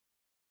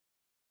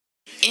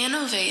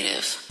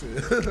Innovative.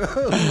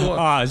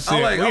 Ah,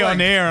 shit. We on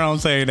the air, I'm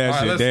saying that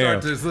shit. Let's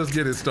Damn. start this. Let's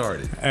get it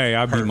started. Hey,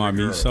 I beat my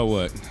mute. So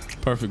what?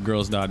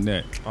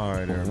 Perfectgirls.net. All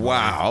right, everybody.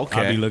 Wow,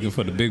 okay. I be looking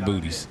for the big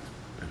booties.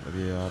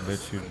 Yeah, I bet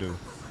you do.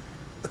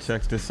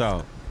 Check this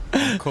out.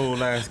 I'm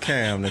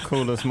Coolazzcam, the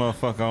coolest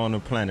motherfucker on the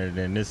planet,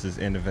 and this is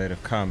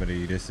Innovative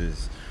Comedy. This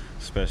is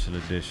special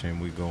edition.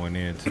 We going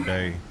in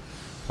today.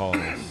 Pause.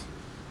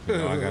 You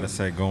know, I gotta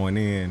say going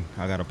in.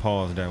 I gotta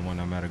pause that when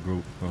I'm at a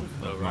group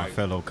of my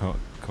fellow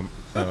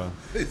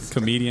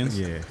Comedians?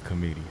 Yeah,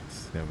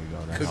 comedians. There we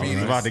go. That's I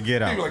was about to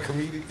get out. Like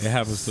comedians. It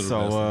happens to the best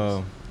of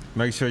us.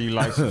 Make sure you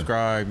like,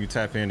 subscribe, you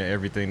tap into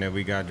everything that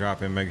we got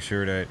dropping. Make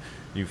sure that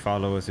you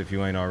follow us if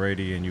you ain't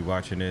already and you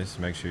watching this.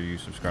 Make sure you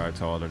subscribe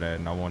to all of that.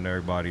 And I want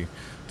everybody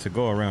to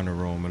go around the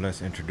room and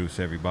let's introduce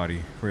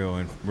everybody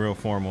real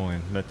formal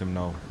and let them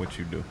know what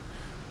you do.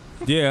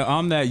 Yeah,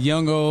 I'm that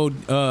young old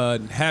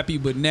happy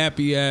but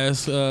nappy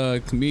ass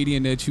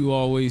comedian that you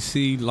always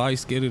see,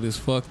 light-skinned as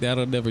fuck.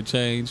 That'll never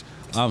change.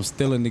 I'm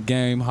still in the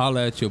game.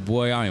 Holla at your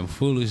boy. I am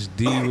Foolish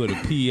Dee with a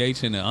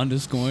PH and an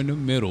underscore in the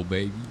middle,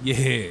 baby.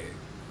 Yeah.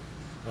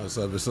 What's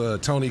up? It's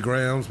Tony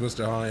Grams,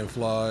 Mr. High and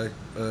Fly.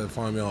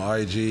 Find me on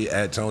IG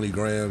at Tony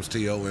Grams,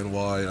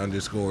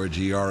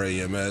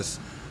 TONY_GRAMS.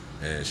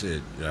 And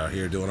shit, out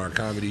here doing our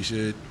comedy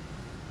shit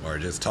or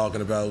just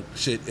talking about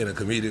shit in a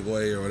comedic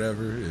way or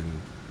whatever,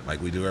 and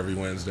like we do every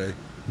Wednesday.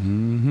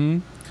 Mm-hmm.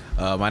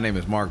 My name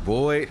is Mark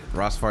Boyd,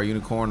 Rossfar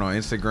Unicorn on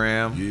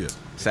Instagram. Yeah.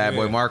 Sad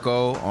Boy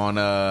Marco on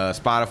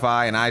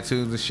Spotify and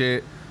iTunes and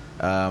shit.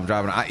 I'm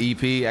driving an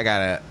EP. I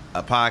got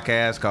a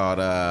podcast called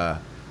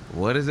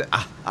what is it?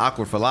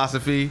 Awkward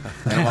Philosophy.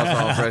 And I'm also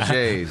on Fresh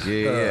Age.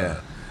 Yeah.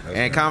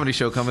 And comedy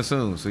show coming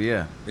soon. So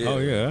yeah. Oh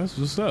yeah, that's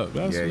what's up.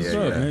 That's what's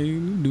up, man. You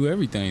do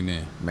everything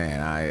then.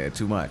 Man,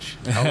 too much.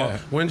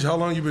 How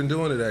long you been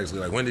doing it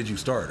actually? Like when did you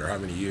start or how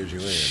many years you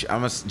in?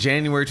 I'm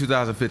January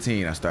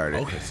 2015 I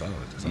started. Okay, solid.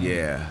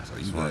 Yeah. So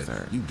you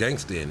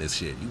gangsta in this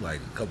shit. You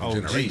like a couple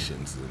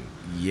generations. And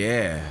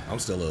yeah. I'm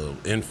still an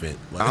infant.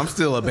 Like, I'm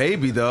still a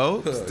baby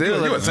though.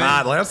 Still you're a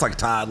toddler. That's like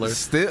toddler.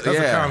 Still, that's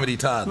a comedy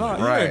toddler.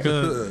 No, right.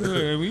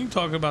 Yeah, when you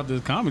talk about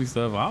this comedy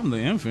stuff, I'm the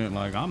infant.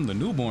 Like I'm the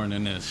newborn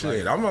in this.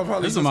 Shit,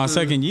 like, this is my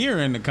second year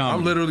in the comedy.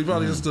 I'm literally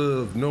probably just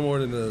no more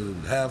than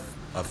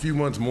a few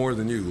months more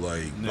than you.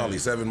 Like probably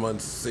 7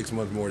 months, 6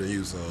 months more than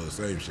you. So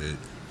same shit.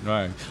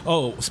 Right.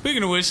 Oh,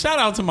 speaking of which, shout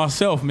out to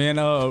myself, man,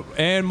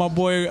 and my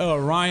boy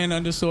Ryan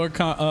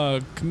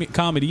 _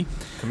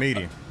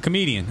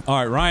 comedian. All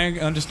right,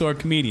 Ryan _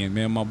 comedian,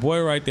 man, my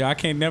boy right there. I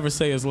can't never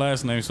say his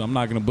last name, so I'm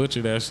not gonna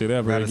butcher that shit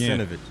ever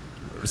again.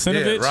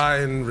 Sinovic? Yeah,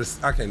 Ryan,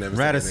 I can't never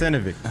say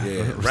Radicinovic.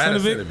 Yeah,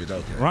 Radicinovic,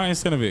 okay. Ryan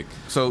Sinovic.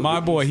 So my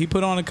boy, he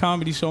put on a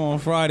comedy show on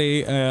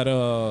Friday at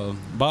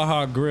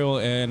Baja Grill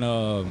in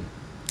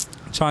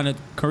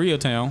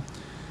Koreatown.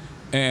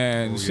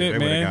 And shit, they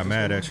man. Got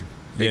mad at you.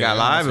 They got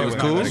live. It was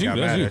cool. They got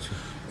mad at you.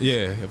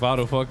 Yeah, if I'd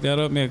have fucked that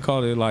up, man,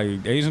 called it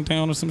like Asian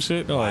Town or some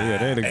shit. Oh, yeah,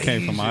 that'd have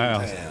came from my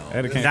house.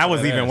 That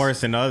was even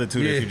worse than the other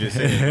two that you just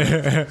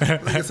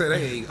said. Like I said,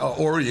 hey,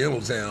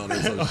 Oriental Town or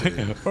some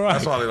shit. Right.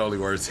 That's probably the only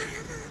words.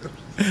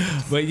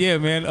 But yeah,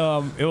 man,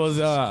 it was.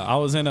 I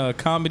was in a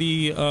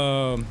comedy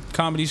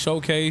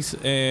showcase,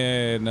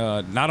 and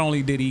not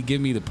only did he give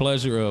me the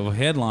pleasure of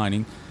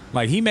headlining,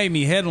 like he made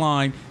me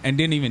headline and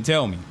didn't even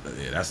tell me.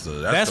 Yeah,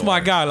 that's my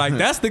guy. Like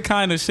that's the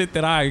kind of shit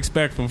that I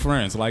expect from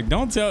friends. Like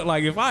don't tell.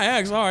 Like if I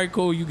ask, all right,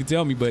 cool, you can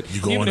tell me. But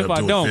you going even if up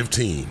I to don't,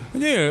 15.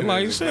 Yeah,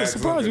 like shit,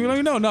 surprise me. Let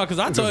me know. No, because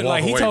I told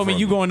like he told me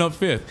you going up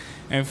 5th,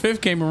 and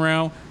 5th came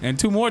around, and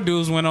 2 more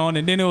dudes went on,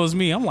 and then it was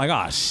me. I'm like,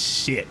 ah,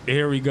 shit,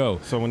 here we go.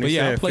 So when you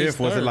said 5th,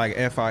 was it like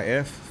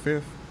FIF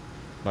 5th?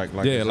 Like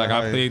yeah, like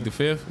I played the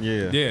 5th.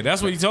 Yeah,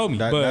 that's what he told me.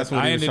 But that's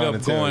what I ended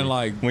up going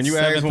like when you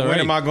asked when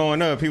am I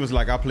going up, he was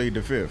like, I played the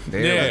 5th.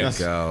 There you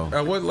go.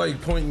 At what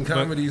like point in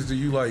comedies do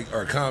you like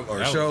or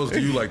shows do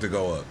you like to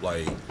go up?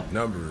 Like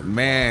number?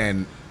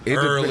 Man.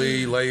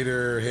 Early,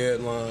 later,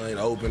 headline,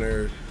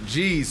 opener.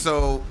 Gee,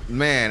 so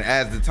man,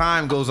 as the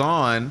time goes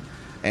on,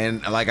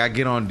 and like I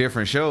get on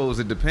different shows,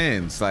 it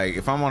depends. Like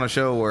if I'm on a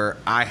show where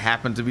I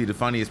happen to be the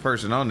funniest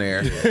person on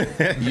there,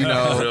 you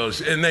know,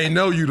 and they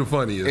know you the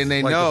funniest, and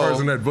they like know the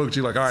person that booked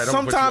you. Like, all right,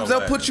 sometimes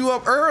they'll put you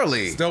up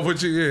early. They'll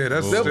put you,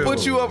 they'll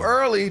put you up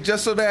early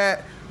just so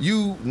that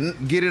you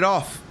get it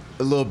off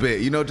a little bit,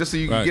 you know, just so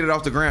you can get it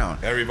off the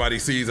ground. Everybody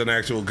sees an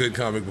actual good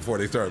comic before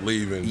they start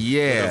leaving.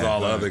 Yeah, because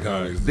all the other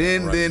comics.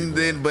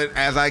 Then, but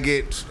as I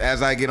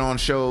get on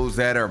shows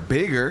that are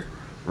bigger.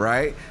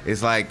 Right,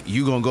 it's like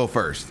you gonna go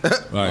first.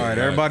 Right,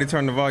 everybody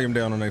turn the volume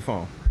down on their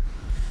phone.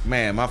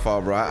 Man, my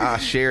fault, bro. I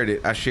shared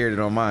it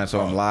on mine, so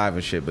I'm live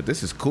and shit. But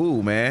this is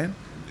cool, man.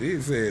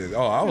 He said,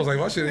 "Oh, I was like,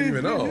 well, I shouldn't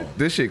even know."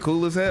 This shit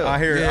cool as hell. I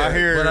hear,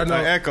 but I know,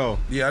 echo.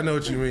 Yeah, I know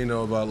what you mean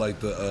though about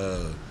like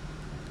the.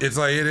 It's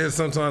like it is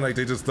sometimes like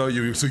they just throw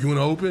you. So you want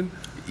to open?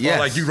 Yeah.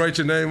 Like you write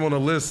your name on a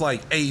list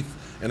like 8th.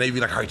 And they be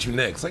like, all right, you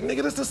next. Like,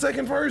 nigga, that's the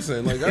second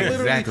person. Like,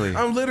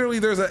 I'm literally,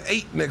 there's an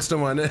 8 next to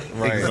my name.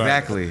 Right.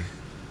 Exactly.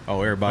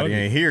 Oh, everybody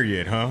ain't here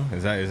yet, huh?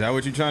 Is that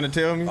what you trying to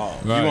tell me? Oh,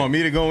 you right. want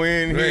me to go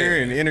in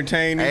here and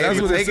entertain you? Hey, That's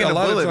you what it's taking a a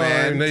lot bullet, of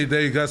time. man.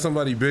 They got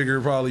somebody bigger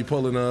probably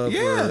pulling up,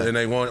 Yeah.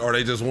 or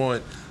they just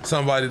want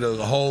somebody to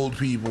hold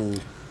people.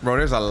 Bro,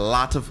 there's a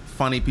lot of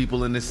funny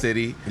people in this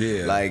city.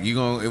 Yeah. Like,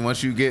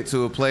 once you get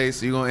to a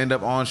place, you're going to end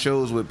up on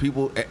shows with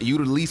people, you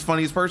the least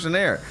funniest person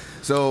there.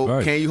 So,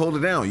 Right. can you hold it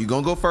down? You're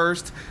going to go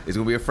first. It's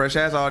going to be a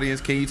fresh-ass audience.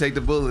 Can you take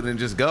the bullet and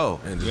just go?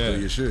 And just Yeah. do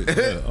your shit.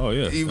 Yeah. Oh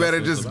yeah. You That's better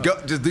what it's just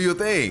about. go, just do your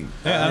thing.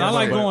 Yeah, and I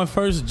like But- going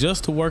first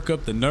just to work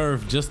up the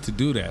nerve, just to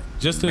do that,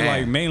 just to Man.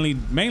 like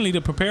mainly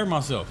to prepare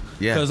myself.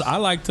 Yes. Because I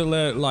like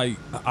to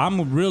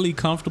I'm really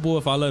comfortable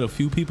if I let a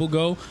few people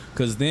go,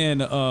 because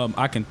then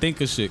I can think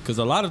of shit. Because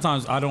a lot of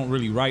times I don't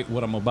really write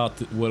what I'm about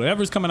to.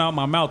 Whatever's coming out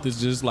my mouth is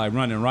just like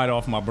running right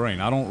off my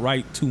brain. I don't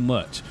write too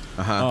much.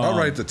 I'll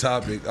write the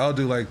topic. I'll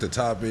do like the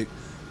topic.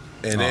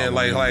 And then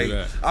we don't do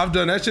that. I've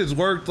done that shit's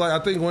worked. Like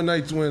I think one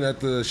night when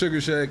at the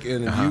Sugar Shack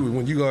and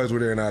when you guys were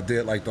there and I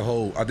did like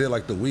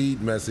the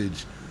weed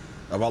message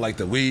about like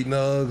the weed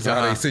nugs,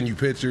 how they send you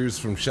pictures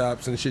from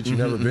shops and shit you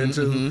never been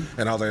to,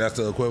 and I was like, that's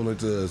the equivalent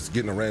to us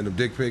getting a random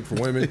dick pic from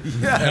women.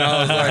 And I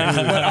was like,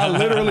 but I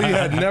literally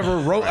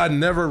I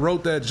never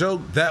wrote that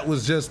joke. That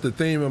was just the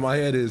theme in my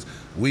head is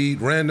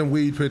random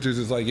weed pictures.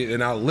 It's like,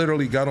 and I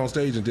literally got on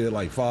stage and did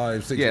like 5-6 Yeah,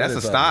 that's a minutes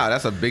of style. it.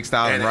 That's a big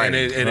style in And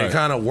writing. it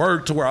kind of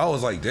worked to where I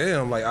was like,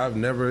 damn, like I've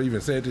never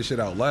even said this shit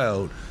out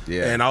loud.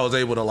 Yeah. And I was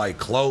able to like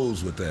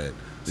close with that.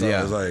 So Yeah.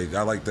 I was like,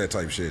 I like that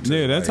type of shit too.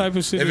 Yeah, that Like, type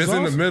of shit If is it's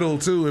in the awesome. middle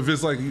too, if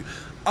it's like,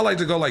 I like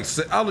to go like,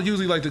 I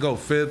usually like to go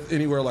fifth,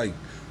 anywhere like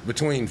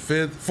between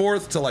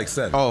fourth to like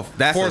seventh. Oh,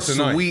 that's fourth a to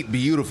ninth. sweet,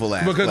 beautiful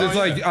ass. Because play. it's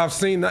like I've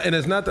seen that, and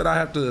it's not that I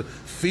have to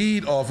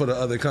feed off of the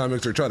other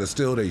comics or try to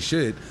steal their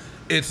shit.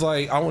 It's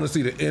like I want to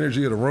see the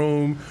energy of the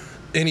room,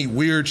 any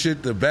weird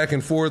shit, the back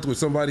and forth with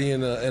somebody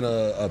in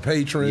a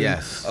patron,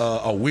 Yes.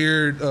 a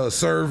weird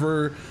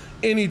server,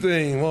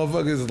 anything,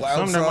 motherfuckers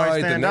Something that might outside.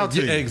 stand out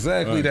to you.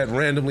 Exactly, Right. that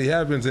randomly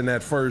happens in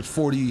that first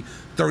 40,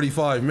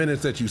 35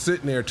 minutes that you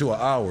sitting there to an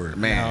hour.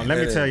 Man. Now, let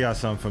me Yeah. tell y'all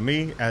something. For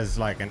me, as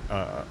like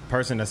a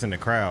person that's in the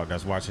crowd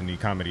that's watching the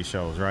comedy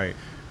shows, right?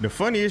 The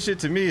funniest shit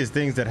to me is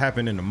things that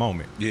happen in the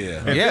moment.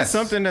 Yeah. If Yes. it's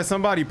something that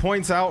somebody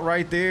points out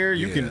right there,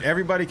 Yeah.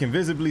 everybody can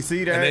visibly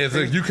see that. And it's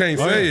like, you can't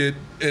Oh, say yeah. it,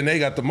 and they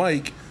got the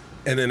mic,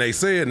 and then they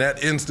say it, and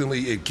that instantly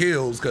it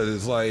kills because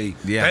it's like,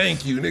 Yes.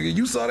 thank you, nigga.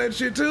 You saw that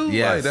shit too?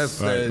 Yes. Like,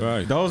 that's Right, that,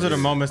 right. Those are the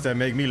moments that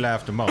make me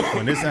laugh the most.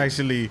 When it's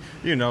actually,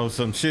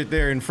 some shit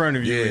there in front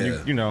of you,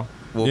 and Yeah.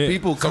 Well, Yeah.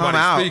 people come Somebody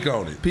out. speak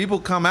on it. People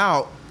come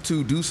out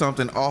to do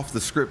something off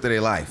the script of their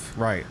life.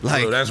 Right.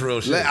 Like, True, that's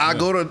real shit. I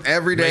go to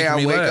every day. Make I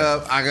me wake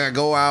laugh. up. I gotta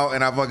go out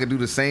and I fucking do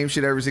the same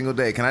shit every single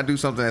day. Can I do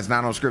something that's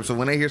not on script? So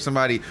when they hear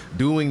somebody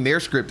doing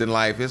their script in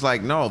life, it's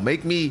like, no,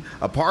 make me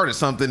a part of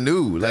something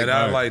new. Like,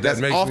 I like, that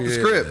that's makes off me, the yeah.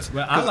 script.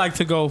 But I like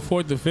to go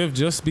fourth to fifth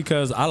just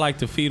because I like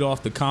to feed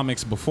off the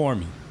comics before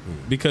me.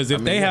 Because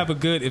if they have a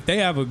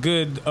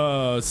good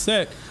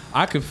set,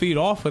 I could feed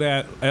off of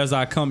that as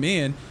I come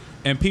in,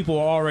 and people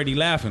are already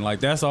laughing.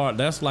 Like that's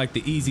like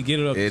the easy get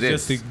it up It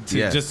just is. to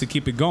Yes. just to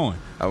keep it going.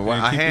 A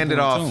And keep handed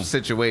people in off tune.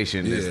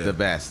 situation is Yeah. the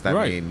best. I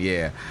Right. mean,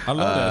 yeah. I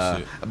love that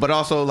shit. But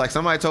also, like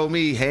somebody told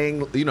me,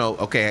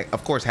 okay,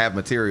 of course have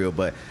material,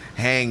 but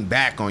hang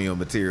back on your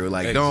material.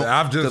 Like Exactly.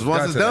 I've just because once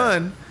got it's to that.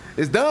 done,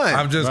 it's done.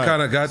 I've just Right.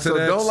 kind of got to so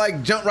that. don't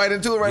like jump right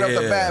into it right off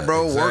the Yeah, bat,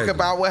 bro. Work exactly.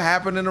 about what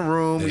happened in the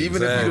room,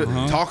 even if you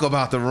Exactly. talk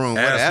about the room,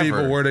 Ask whatever.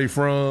 people where they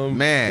from.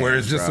 Man, Where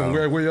it's just bro.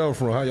 some, where y'all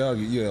from? How y'all,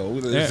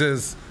 it's Yeah.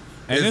 just.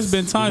 And there's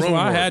been times room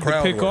where I work, had to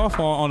crowd pick work. off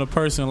on a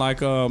person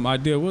like I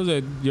did. What was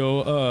it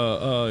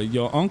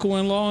your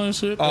uncle-in-law and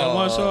shit? That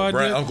one show I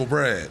did. Uncle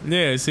Brad.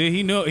 Yeah, see,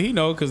 he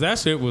know because that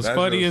shit was That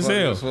funny shit as was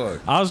hell. funny as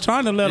fuck. I was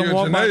trying to let You him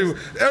walk and by. Janae,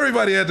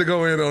 everybody had to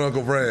go in on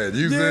Uncle Brad.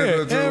 You said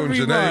that to him.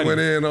 Janae everybody. went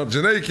in on.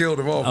 Janae killed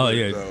him off. Oh with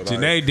yeah, it, though.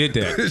 Janae did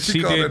that. she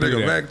She called did that do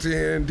nigga that. Mac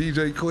 10,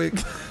 DJ Quick.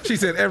 She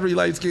said every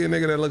light skinned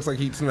nigga that looks like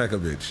he'd smack a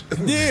bitch.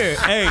 Yeah,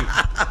 hey,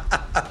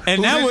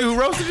 and that was Who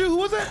roasted you? Who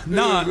was that?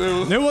 nah.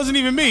 It wasn't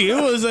even me. It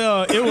was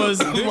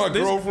My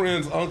this-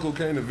 girlfriend's uncle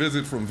came to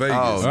visit from Vegas.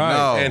 Oh, Right.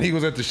 no. And he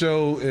was at the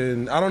show,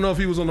 and I don't know if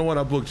he was on the one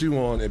I booked you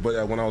on,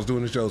 but when I was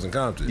doing the shows in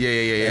Compton. Yeah.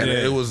 And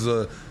Yeah. it was,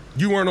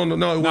 you weren't on the,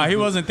 no, it Nah, he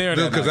wasn't there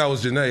that because night. that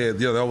was Janae.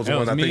 Yeah, that was the That one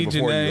was I me, think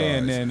before Janae, you guys.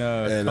 and then,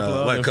 and couple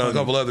of like other a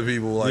couple other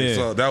people. Like, Yeah.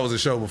 so that was a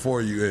show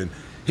before you, and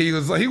he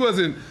was like,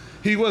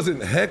 he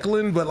wasn't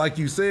heckling, but like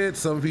you said,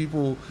 some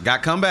people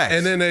Got comebacks.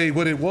 and then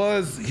what it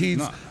was,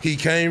 he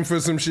came for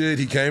some shit.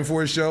 He came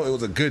for a show. It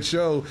was a good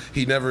show.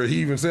 He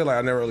even said like,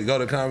 I never really go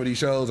to comedy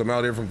shows. I'm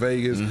out here from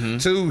Vegas.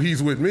 Two,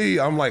 he's with me.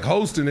 I'm like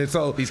hosting it.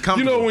 So He's you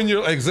comfortable. know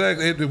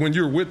when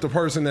you're with the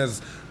person that's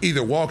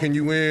either walking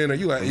you in or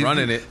you like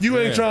Running it. You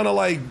ain't Yeah. trying to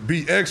like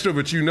be extra,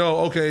 but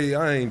okay,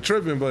 I ain't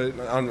tripping, but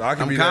I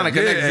can I'm be kinda that-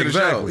 connected to the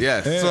show, exactly.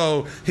 yes. Yeah.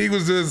 So he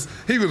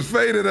was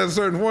faded at a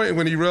certain point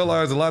when he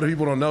realized a lot of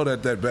people don't know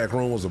that back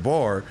room was a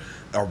bar.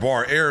 or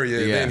bar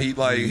area, and then he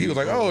was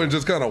like, oh, and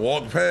just kind of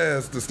walked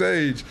past the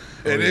stage,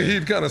 and then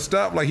he'd kind of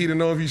stop, like he didn't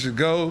know if he should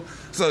go.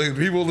 So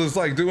people just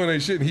like doing their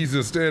shit, and he's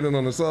just standing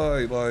on the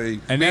side, like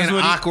and being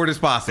awkward as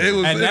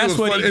possible. That's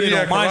what he did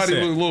on my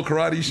set. Little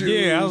karate shoes.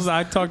 Yeah,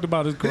 I talked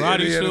about his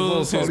karate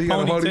shoes, his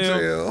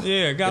ponytail.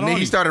 Yeah, got and on. Then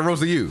he started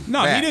roasting you.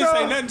 No, he didn't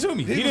say nothing to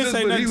me. He didn't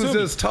say nothing to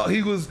me.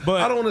 He was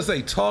I don't want to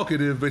say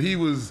talkative, but he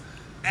was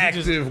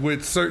active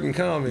with certain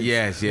comics.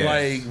 Yes.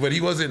 Like, but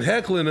he wasn't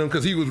heckling them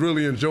because he was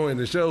really enjoying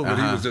the show, but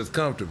he was just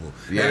comfortable.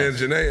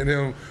 Yes. And then Janae and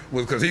him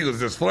was because he was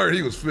just flirting.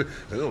 He was if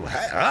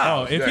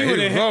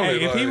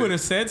he would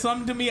have said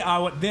something to me, I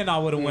would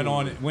have went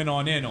on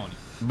in on it.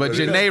 But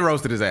Janae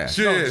roasted his ass.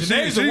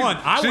 Janae's the one.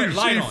 I went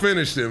light on. She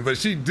finished him, but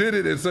she did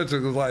it in such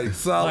a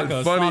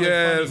solid, funny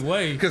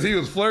way because he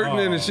was flirting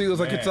and she was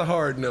like, "It's a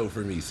hard no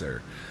for me,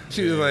 sir."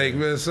 She was like,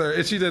 "Man, sir,"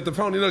 and she said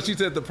the she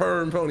said the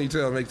perm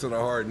ponytail makes it a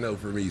hard no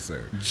for me,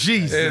 sir.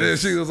 Jesus. And then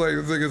she was like,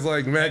 "It's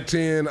like Mac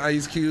 10,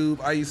 Ice Cube,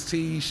 Ice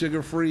T,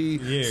 Sugar Free,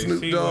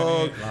 Snoop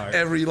Dogg,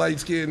 every light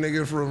skinned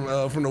nigga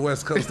from the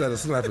West Coast that'll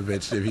slap a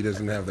bitch if he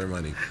doesn't have their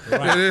money."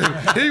 Right. And then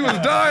he was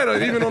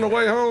dying. Even on the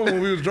way home when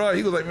we was driving,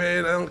 he was like,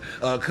 "Man,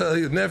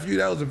 his nephew,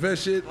 that was the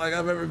best shit like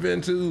I've ever been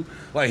to."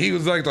 Like he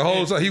was like the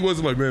whole time. He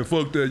wasn't like, "Man,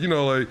 fuck that," He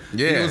wasn't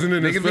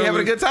in his niggas be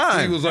having a good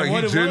time. He was like,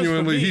 he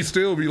genuinely, he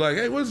still be like,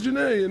 "Hey, what's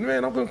Janae?" And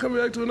man, I'm gonna come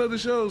back to another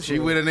show. So. She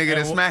with a nigga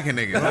that's smacking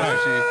niggas.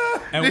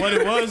 And what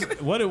it was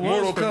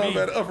Mortal for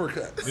Kombat me,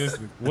 uppercuts.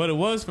 What it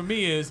was for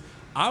me is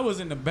I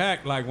was in the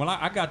back, like when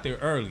I got there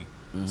early.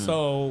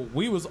 So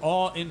we was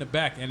all in the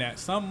back, and at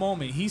some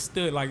moment he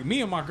stood, like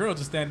me and my girl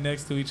just standing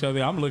next to each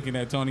other. I'm looking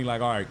at Tony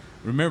like, all right,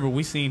 remember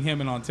we seen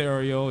him in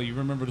Ontario. You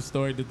remember the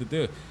story?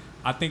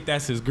 I think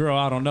that's his girl.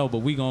 I don't know, but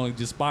we gonna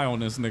just spy on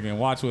this nigga and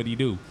watch what he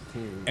do.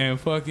 And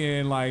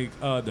fucking like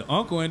the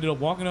uncle ended up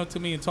walking up to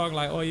me and talking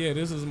like, "Oh yeah,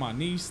 this is my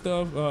niece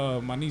stuff.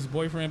 My niece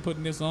boyfriend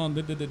putting this on."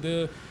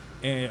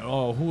 And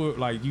who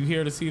like you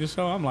here to see the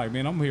show? I'm like,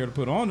 man, I'm here to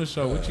put on the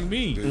show. What you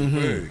mean?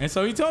 And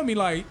so he told me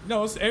like,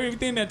 no, it's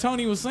everything that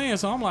Tony was saying.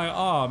 So I'm like,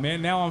 oh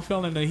man, now I'm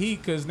feeling the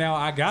heat because now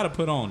I gotta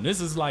put on.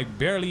 This is like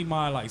barely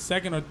my like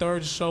second or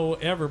third show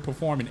ever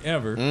performing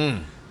ever.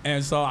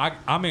 And so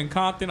I'm in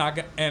Compton.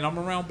 And I'm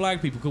around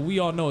black people because we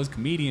all know as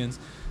comedians,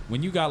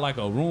 when you got like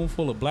a room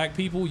full of black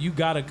people, you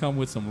gotta come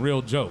with some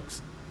real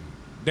jokes.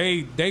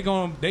 They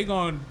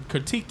gonna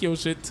critique your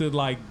shit to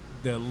like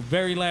the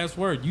very last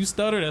word. You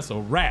stutter, that's a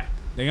rap.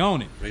 They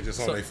own it. They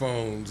just on their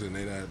phones and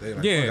they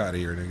like, yeah. Fuck out of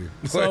here,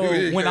 nigga. So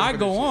when I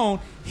go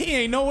on, he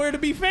ain't nowhere to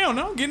be found.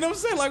 I'm getting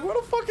upset. Like, where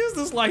the fuck is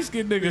this light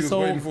skinned nigga? He was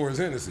waiting for his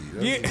Hennessy.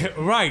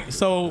 Right.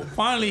 So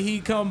finally he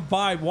come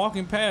by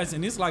walking past,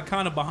 and it's like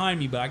kind of behind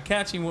me, but I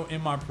catch him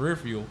in my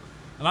peripheral,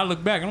 and I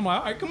look back and I'm like,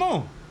 all right, come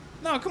on.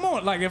 No, come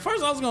on. Like, at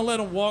first I was going to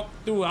let him walk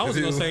through. I was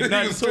going to say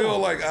nothing. He was still,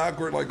 like,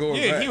 awkward, like, going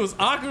back. Yeah, he was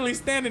awkwardly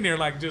standing there,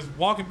 like, just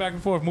walking back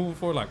and forth, moving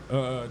forward, like,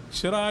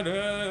 should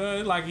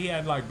I? Like, he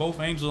had, like, both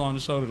angels on the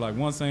shoulder. Like,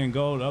 one saying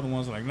go, the other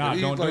one's like, nah,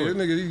 don't do it.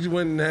 Nigga, he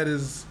went and had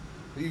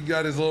he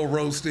got his little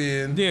roast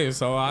in. Yeah,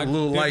 so I did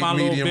light, my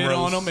little bit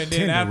roast, on him, and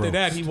then after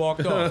that, he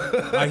walked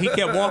off. Like, he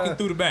kept walking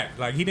through the back.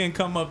 Like, he didn't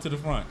come up to the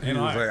front. He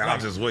was like, I'll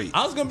just wait.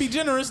 I was going to be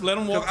generous, let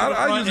him walk to the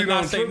front and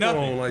not say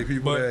nothing. Like,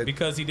 but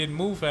because he didn't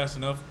move fast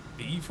enough,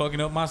 he fucking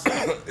up my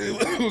set.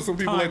 It was some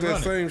people like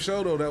that same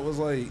show though that was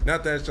like,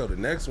 not that show, the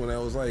next one that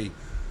was like,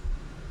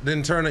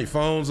 didn't turn their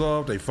phones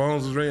off. Their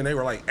phones was ringing. They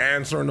were like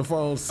answering the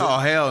phones. Oh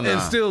hell no!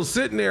 And still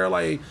sitting there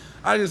like,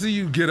 I just see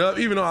you get up,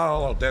 even though I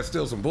don't know, that's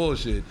still some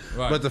bullshit.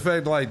 Right. But the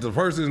fact like the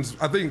person's,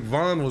 I think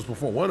Vaughn was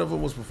performing. One of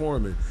them was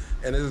performing,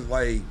 and it's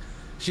like,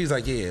 she's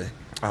like, yeah,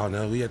 oh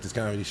no, we at this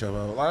comedy show.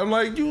 I'm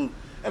like, you,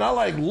 and I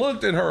like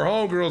looked and her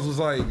homegirls was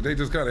like, they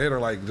just kind of hit her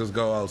like, just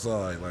go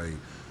outside, like.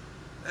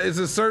 It's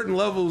a certain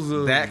levels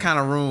of that kind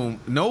of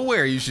room.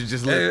 Nowhere you should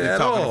just let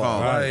talk on the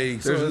phone.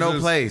 Like, there's no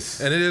place,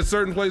 and it is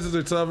certain places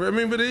are tougher. I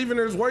mean, but even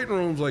there's white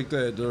rooms like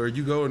that, or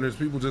you go and there's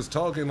people just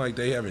talking like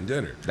they having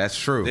dinner. That's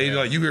true. They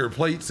like you hear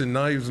plates and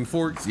knives and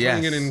forks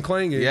clanging and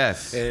clanging.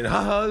 Yes, and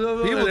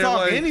people talk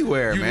like,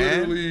 anywhere,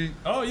 man.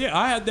 Oh yeah,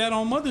 I had that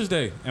on Mother's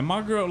Day, and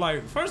my girl,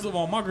 like, first of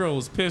all, my girl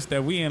was pissed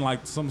that we in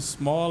like some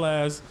small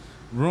ass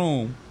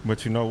room.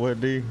 But you know what,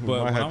 D? We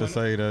might have to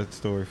say that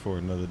story for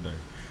another day.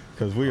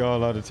 Because we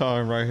all out of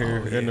time right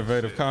here,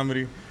 Innovative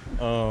Comedy.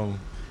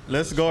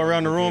 Let's go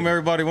around the room,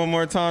 everybody, one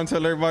more time.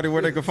 Tell everybody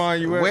where they can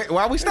find you at. Wait,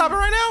 why are we stopping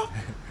right now?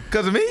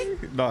 Because of me?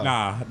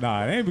 Nah,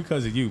 it ain't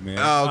because of you, man.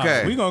 Oh,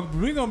 okay. We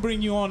gonna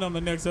bring you on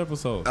the next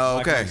episode. Oh,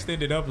 okay. Like an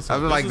extended episode. I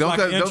was like,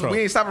 don't we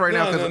ain't stopping right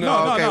now.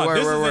 No.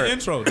 This is an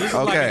intro. This is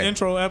like an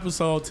intro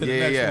episode to the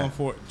next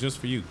one just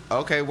for you.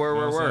 Okay,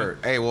 word.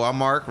 Hey, well, I'm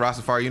Mark,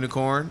 Rastafari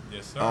Unicorn.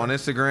 Yes, sir. On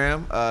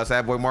Instagram,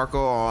 Sadboy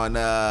Marco on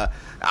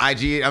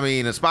IG,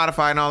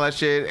 Spotify and all that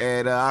shit,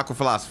 and Aqua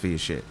Philosophy and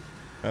shit.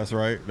 That's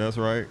right.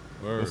 Word.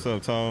 What's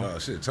up, Tom?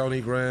 Tony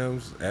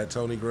Grams, at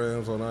Tony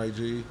Grams on IG.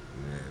 Yeah,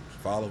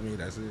 follow me,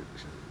 that's it.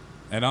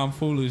 And I'm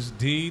Foolish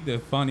Dee, the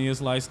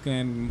funniest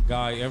light-skinned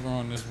guy ever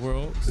on this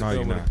world. No, you're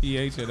with not. a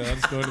PH at the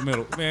underscore in the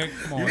middle. Man,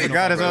 come on. You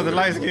got his other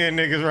light-skinned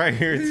niggas right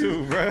here,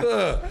 too,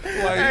 bro.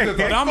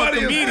 But I'm a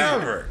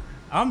comedian.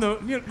 I'm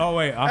the. Oh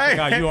wait, I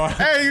forgot you are.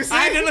 Hey, you see?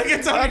 I didn't look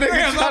at Tony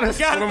Grams. I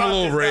forgot I'm a about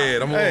little this red.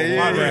 guy. I'm a little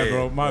My red. bad,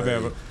 bro. My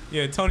bad, bro.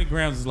 Yeah, Tony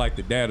Grams is like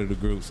the dad of the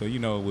group. So with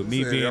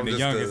me Saying, being I'm the just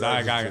youngest,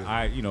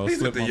 I He's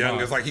slipped the my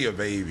youngest, mind. like he a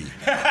baby. This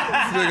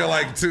nigga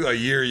like a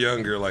year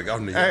younger. Like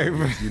I'm the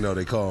youngest.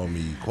 They call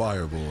me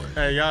choir boy.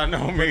 Hey, y'all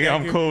know me.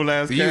 I'm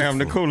Coolazzcam,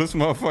 the coolest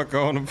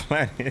motherfucker on the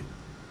planet.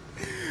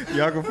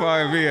 Y'all can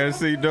find me at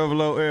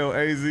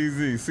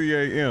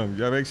COOLAZZCAM.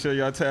 Y'all make sure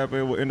y'all tap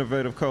in with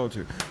Innovative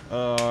Culture.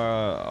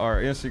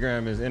 Our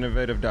Instagram is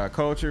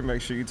innovative.culture.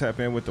 Make sure you tap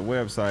in with the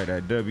website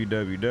at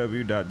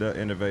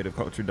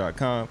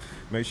www.theinnovativeculture.com.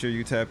 Make sure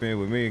you tap in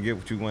with me and get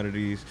what you one of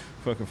these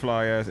fucking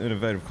fly ass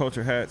Innovative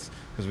Culture hats,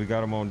 because we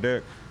got them on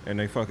deck and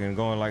they fucking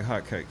going like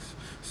hotcakes.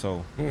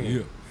 So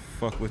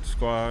fuck with the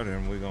squad,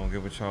 and we're gonna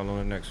get with y'all on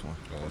the next one.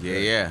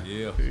 Yeah.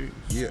 Yeah.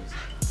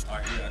 All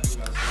right, I do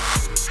gotta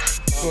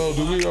So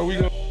are we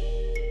gonna